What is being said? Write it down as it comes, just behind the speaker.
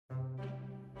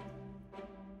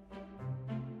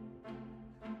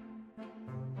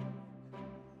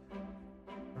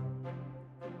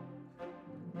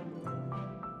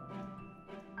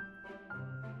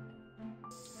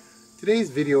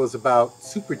Today's video is about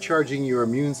supercharging your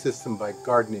immune system by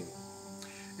gardening.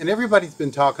 And everybody's been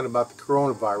talking about the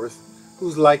coronavirus,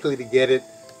 who's likely to get it.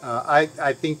 I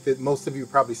think that most of you are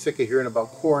probably sick of hearing about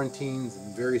quarantines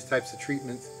and various types of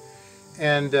treatments.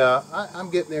 And I'm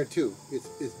getting there too.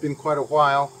 It's been quite a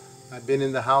while. I've been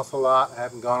in the house a lot. I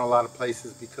haven't gone a lot of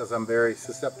places because I'm very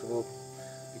susceptible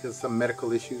because of some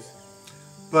medical issues.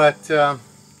 But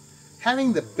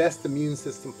having the best immune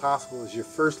system possible is your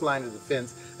first line of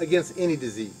defense against any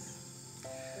disease.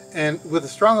 And with a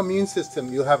strong immune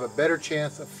system, you'll have a better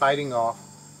chance of fighting off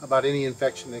about any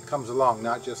infection that comes along,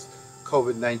 not just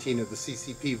COVID-19 or the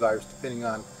CCP virus, depending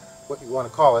on what you want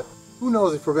to call it. Who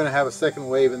knows if we're going to have a second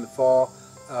wave in the fall.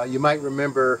 You might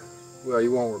remember, well,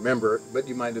 you won't remember it, but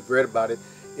you might have read about it.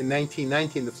 In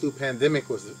 1919, the flu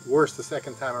pandemic was worse the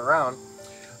second time around.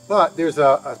 But there's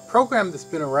a program that's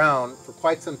been around for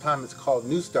quite some time. It's called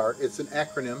N.E.W.S.T.A.R.T. It's an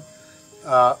acronym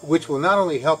which will not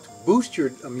only help to boost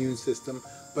your immune system,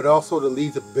 but also to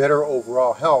lead to better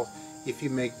overall health if you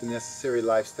make the necessary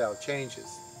lifestyle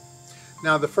changes.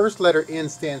 Now, the first letter N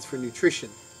stands for nutrition.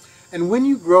 And when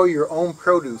you grow your own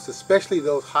produce, especially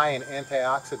those high in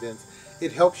antioxidants,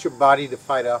 it helps your body to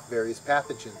fight off various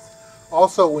pathogens.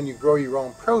 Also, when you grow your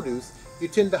own produce, you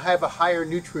tend to have a higher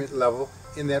nutrient level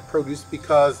in that produce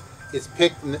because it's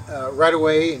picked right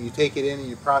away and you take it in and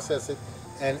you process it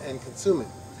and consume it.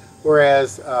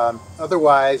 Whereas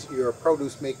otherwise your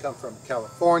produce may come from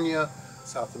California,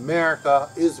 South America,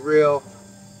 Israel,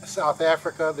 South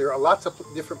Africa. There are lots of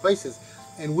different places,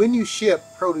 and when you ship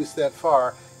produce that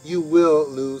far, you will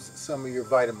lose some of your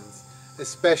vitamins,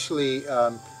 especially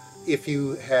if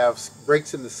you have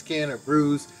breaks in the skin or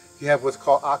bruise. You have what's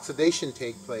called oxidation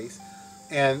take place,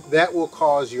 and that will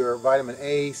cause your vitamin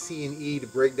A, C, and E to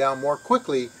break down more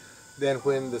quickly than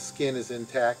when the skin is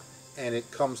intact and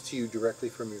it comes to you directly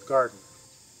from your garden.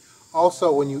 Also,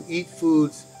 when you eat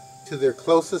foods to their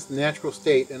closest natural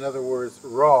state, in other words,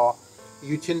 raw,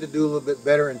 you tend to do a little bit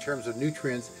better in terms of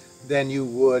nutrients than you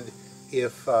would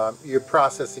if you're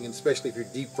processing, and especially if you're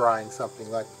deep frying something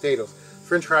like potatoes.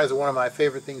 French fries are one of my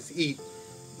favorite things to eat,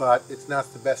 but it's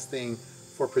not the best thing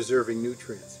for preserving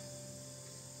nutrients.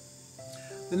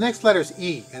 The next letter is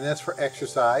E, and that's for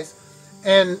exercise.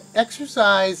 And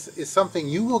exercise is something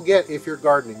you will get if you're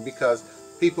gardening, because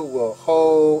people will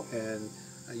hoe and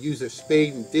use their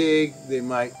spade and dig. They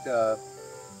might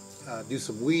do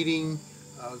some weeding,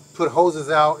 put hoses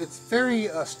out. It's very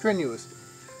strenuous.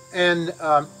 And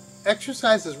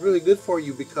exercise is really good for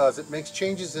you because it makes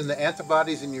changes in the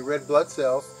antibodies in your red blood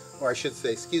cells, or I should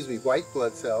say, white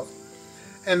blood cells.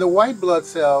 And the white blood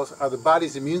cells are the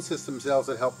body's immune system cells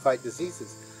that help fight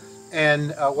diseases.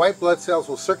 And white blood cells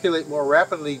will circulate more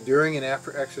rapidly during and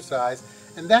after exercise,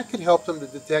 and that could help them to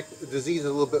detect disease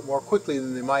a little bit more quickly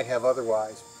than they might have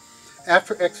otherwise.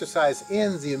 After exercise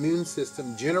ends, the immune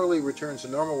system generally returns to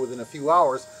normal within a few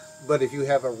hours, but if you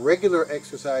have a regular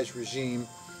exercise regime,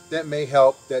 that may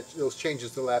help those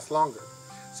changes to last longer.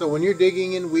 So when you're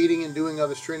digging and weeding and doing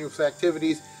other strenuous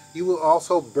activities, you will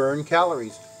also burn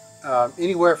calories.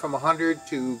 Anywhere from 100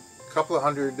 to a couple of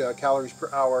hundred calories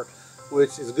per hour,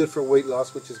 which is good for weight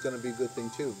loss, which is going to be a good thing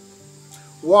too.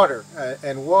 Water,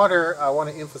 and water, I want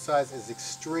to emphasize, is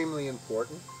extremely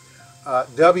important.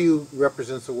 W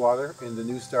represents the water in the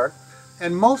N.E.W.S.T.A.R.T.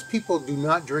 And most people do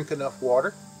not drink enough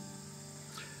water.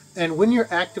 And when you're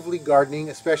actively gardening,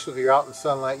 especially if you're out in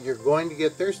sunlight, you're going to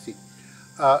get thirsty.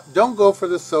 Don't go for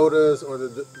the sodas or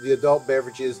the adult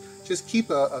beverages. Just keep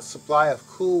a supply of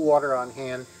cool water on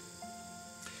hand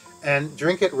and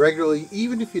drink it regularly,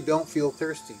 even if you don't feel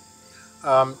thirsty.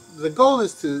 The goal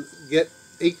is to get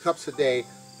 8 cups a day,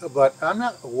 but I'm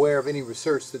not aware of any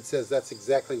research that says that's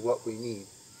exactly what we need.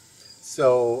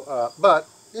 So, but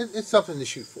it's something to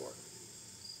shoot for.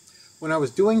 When I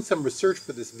was doing some research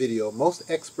for this video,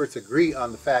 most experts agree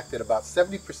on the fact that about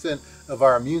 70% of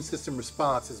our immune system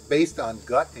response is based on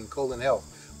gut and colon health,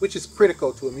 which is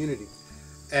critical to immunity.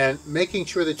 And making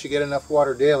sure that you get enough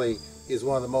water daily is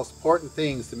one of the most important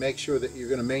things to make sure that you're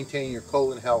going to maintain your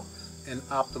colon health and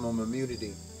optimum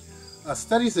immunity.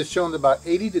 Studies have shown that about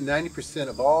 80 to 90%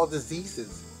 of all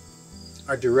diseases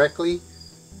are directly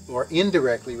or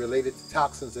indirectly related to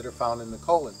toxins that are found in the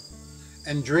colon.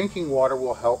 And drinking water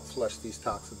will help flush these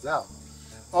toxins out.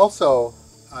 Also,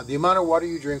 the amount of water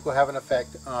you drink will have an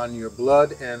effect on your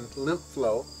blood and lymph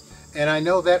flow. And I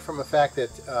know that from the fact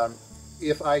that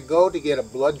if I go to get a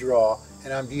blood draw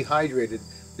and I'm dehydrated,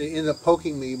 they end up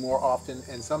poking me more often,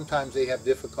 and sometimes they have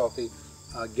difficulty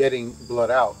getting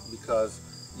blood out because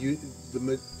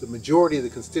the majority of the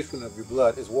constituent of your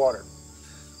blood is water.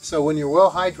 So when you're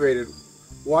well hydrated,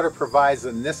 water provides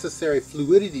the necessary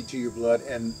fluidity to your blood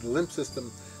and the lymph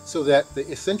system so that the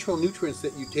essential nutrients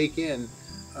that you take in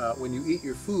when you eat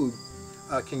your food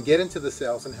can get into the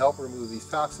cells and help remove these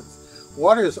toxins.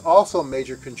 Water is also a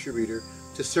major contributor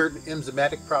to certain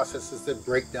enzymatic processes that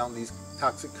break down these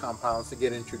toxic compounds that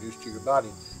get introduced to your body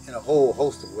in a whole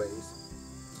host of ways.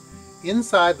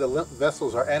 Inside the lymph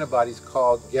vessels are antibodies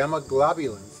called gamma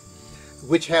globulins,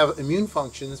 which have immune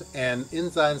functions, and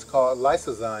enzymes called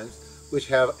lysozymes, which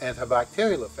have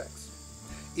antibacterial effects.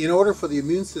 In order for the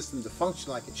immune system to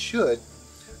function like it should,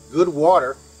 good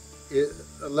water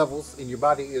levels in your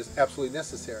body is absolutely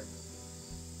necessary.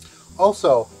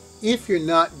 Also, if you're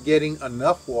not getting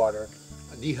enough water,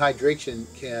 dehydration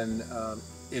can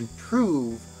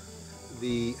improve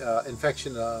the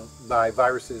infection by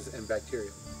viruses and bacteria.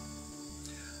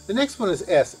 The next one is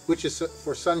S, which is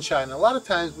for sunshine. A lot of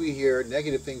times we hear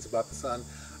negative things about the sun.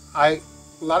 I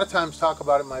a lot of times talk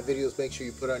about it in my videos. Make sure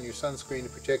you put on your sunscreen to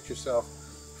protect yourself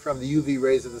from the UV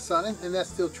rays of the sun, and that's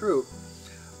still true.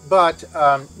 But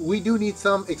we do need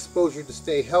some exposure to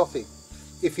stay healthy.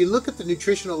 If you look at the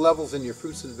nutritional levels in your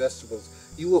fruits and vegetables,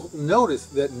 you will notice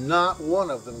that not one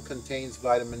of them contains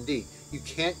vitamin D. You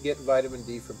can't get vitamin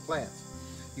D from plants.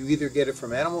 You either get it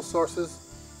from animal sources,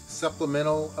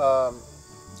 supplemental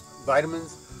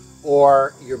vitamins,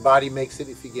 or your body makes it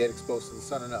if you get exposed to the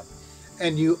sun enough.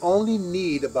 And you only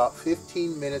need about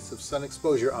 15 minutes of sun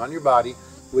exposure on your body,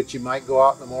 which you might go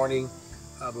out in the morning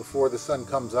before the sun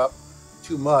comes up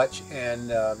too much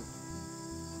and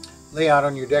lay out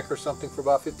on your deck or something for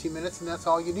about 15 minutes, and that's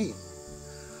all you need.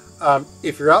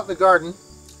 If you're out in the garden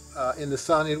in the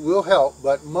sun, it will help,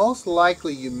 but most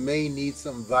likely you may need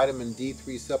some vitamin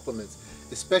D3 supplements,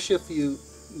 especially if you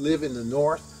live in the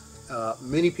north.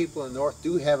 Many people in the north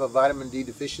do have a vitamin D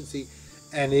deficiency,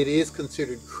 and it is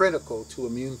considered critical to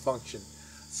immune function.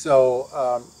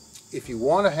 So if you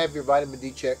want to have your vitamin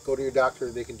D checked, go to your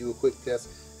doctor. They can do a quick test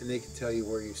and they can tell you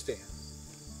where you stand.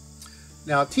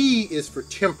 Now, T is for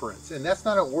temperance, and that's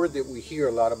not a word that we hear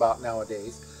a lot about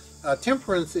nowadays.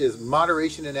 Temperance is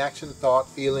moderation in action, thought,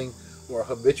 feeling, or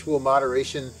habitual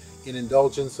moderation in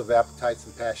indulgence of appetites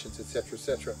and passions, etc.,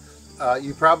 etc.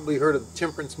 You probably heard of the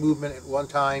temperance movement at one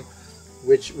time,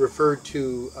 which referred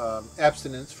to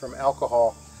abstinence from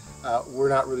alcohol. We're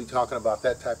not really talking about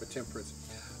that type of temperance.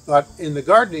 But in the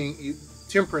gardening,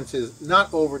 temperance is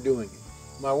not overdoing it.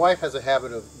 My wife has a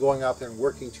habit of going out there and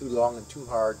working too long and too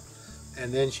hard,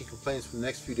 and then she complains for the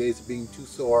next few days of being too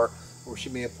sore, or she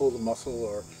may have pulled a muscle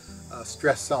or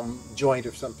stressed some joint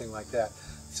or something like that.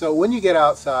 So when you get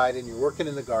outside and you're working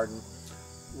in the garden,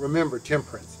 remember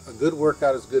temperance. A good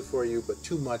workout is good for you, but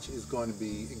too much is going to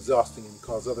be exhausting and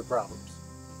cause other problems.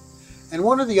 And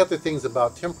one of the other things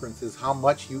about temperance is how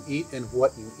much you eat and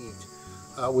what you eat.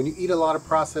 When you eat a lot of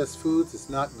processed foods, it's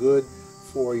not good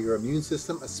for your immune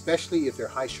system, especially if they're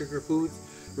high sugar foods.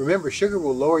 Remember, sugar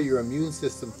will lower your immune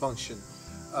system function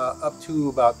up to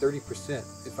about 30%,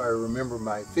 if I remember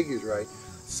my figures right.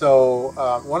 So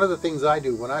one of the things I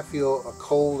do when I feel a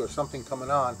cold or something coming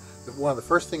on, one of the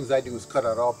first things I do is cut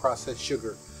out all processed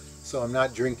sugar. So I'm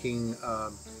not drinking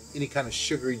any kind of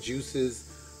sugary juices,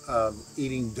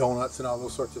 eating donuts and all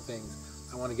those sorts of things.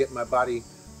 I want to get my body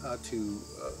to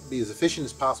be as efficient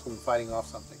as possible in fighting off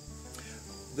something.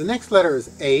 The next letter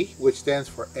is A, which stands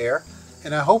for air.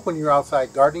 And I hope when you're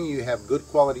outside gardening you have good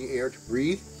quality air to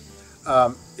breathe.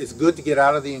 It's good to get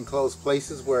out of the enclosed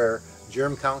places where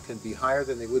germ count can be higher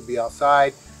than they would be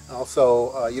outside.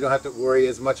 Also, you don't have to worry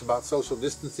as much about social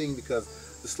distancing because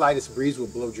the slightest breeze will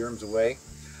blow germs away.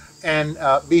 And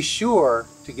be sure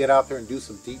to get out there and do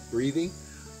some deep breathing.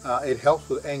 It helps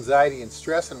with anxiety and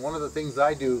stress, and one of the things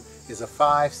I do is a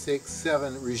 5, 6,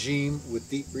 7 regime with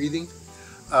deep breathing.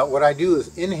 What I do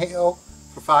is inhale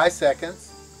for 5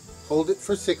 seconds, hold it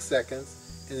for 6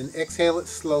 seconds, and then exhale it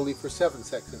slowly for 7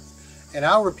 seconds. And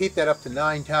I'll repeat that up to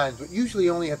 9 times, but usually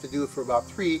you only have to do it for about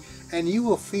 3, and you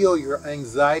will feel your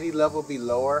anxiety level be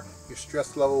lower, your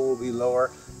stress level will be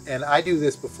lower. And I do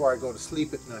this before I go to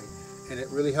sleep at night, and it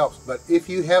really helps. But if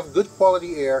you have good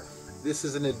quality air, this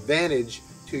is an advantage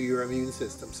to your immune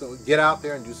system. So get out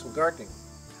there and do some gardening.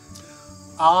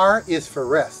 R is for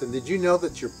rest. And did you know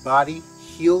that your body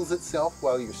heals itself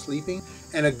while you're sleeping?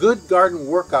 And a good garden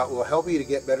workout will help you to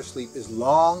get better sleep as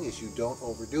long as you don't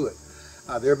overdo it.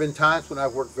 There have been times when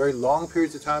I've worked very long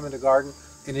periods of time in the garden,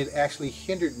 and it actually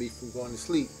hindered me from going to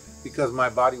sleep because my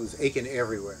body was aching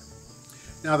everywhere.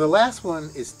 Now the last one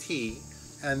is T,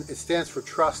 and it stands for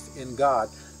trust in God.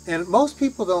 And most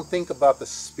people don't think about the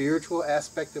spiritual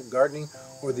aspect of gardening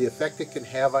or the effect it can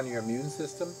have on your immune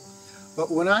system.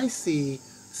 But when I see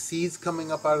seeds coming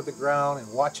up out of the ground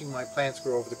and watching my plants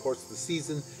grow over the course of the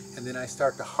season, and then I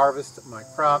start to harvest my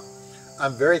crop,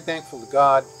 I'm very thankful to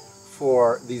God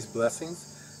for these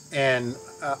blessings, and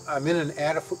I'm in an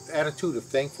attitude of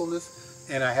thankfulness,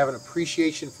 and I have an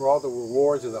appreciation for all the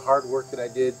rewards of the hard work that I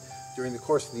did during the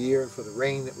course of the year, and for the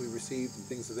rain that we received and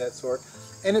things of that sort.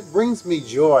 And it brings me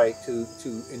joy to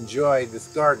enjoy this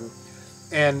garden.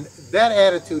 And that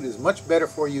attitude is much better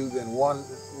for you than one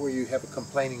where you have a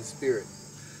complaining spirit.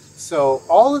 So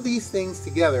all of these things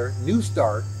together,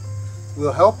 N.E.W.S.T.A.R.T,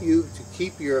 will help you to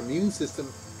keep your immune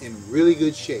system in really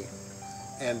good shape.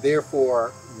 And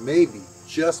therefore, maybe,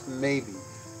 just maybe,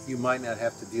 you might not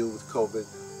have to deal with COVID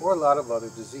or a lot of other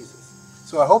diseases.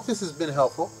 So I hope this has been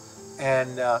helpful.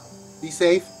 And be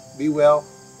safe, be well.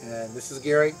 And this is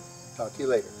Gary. Talk to you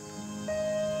later.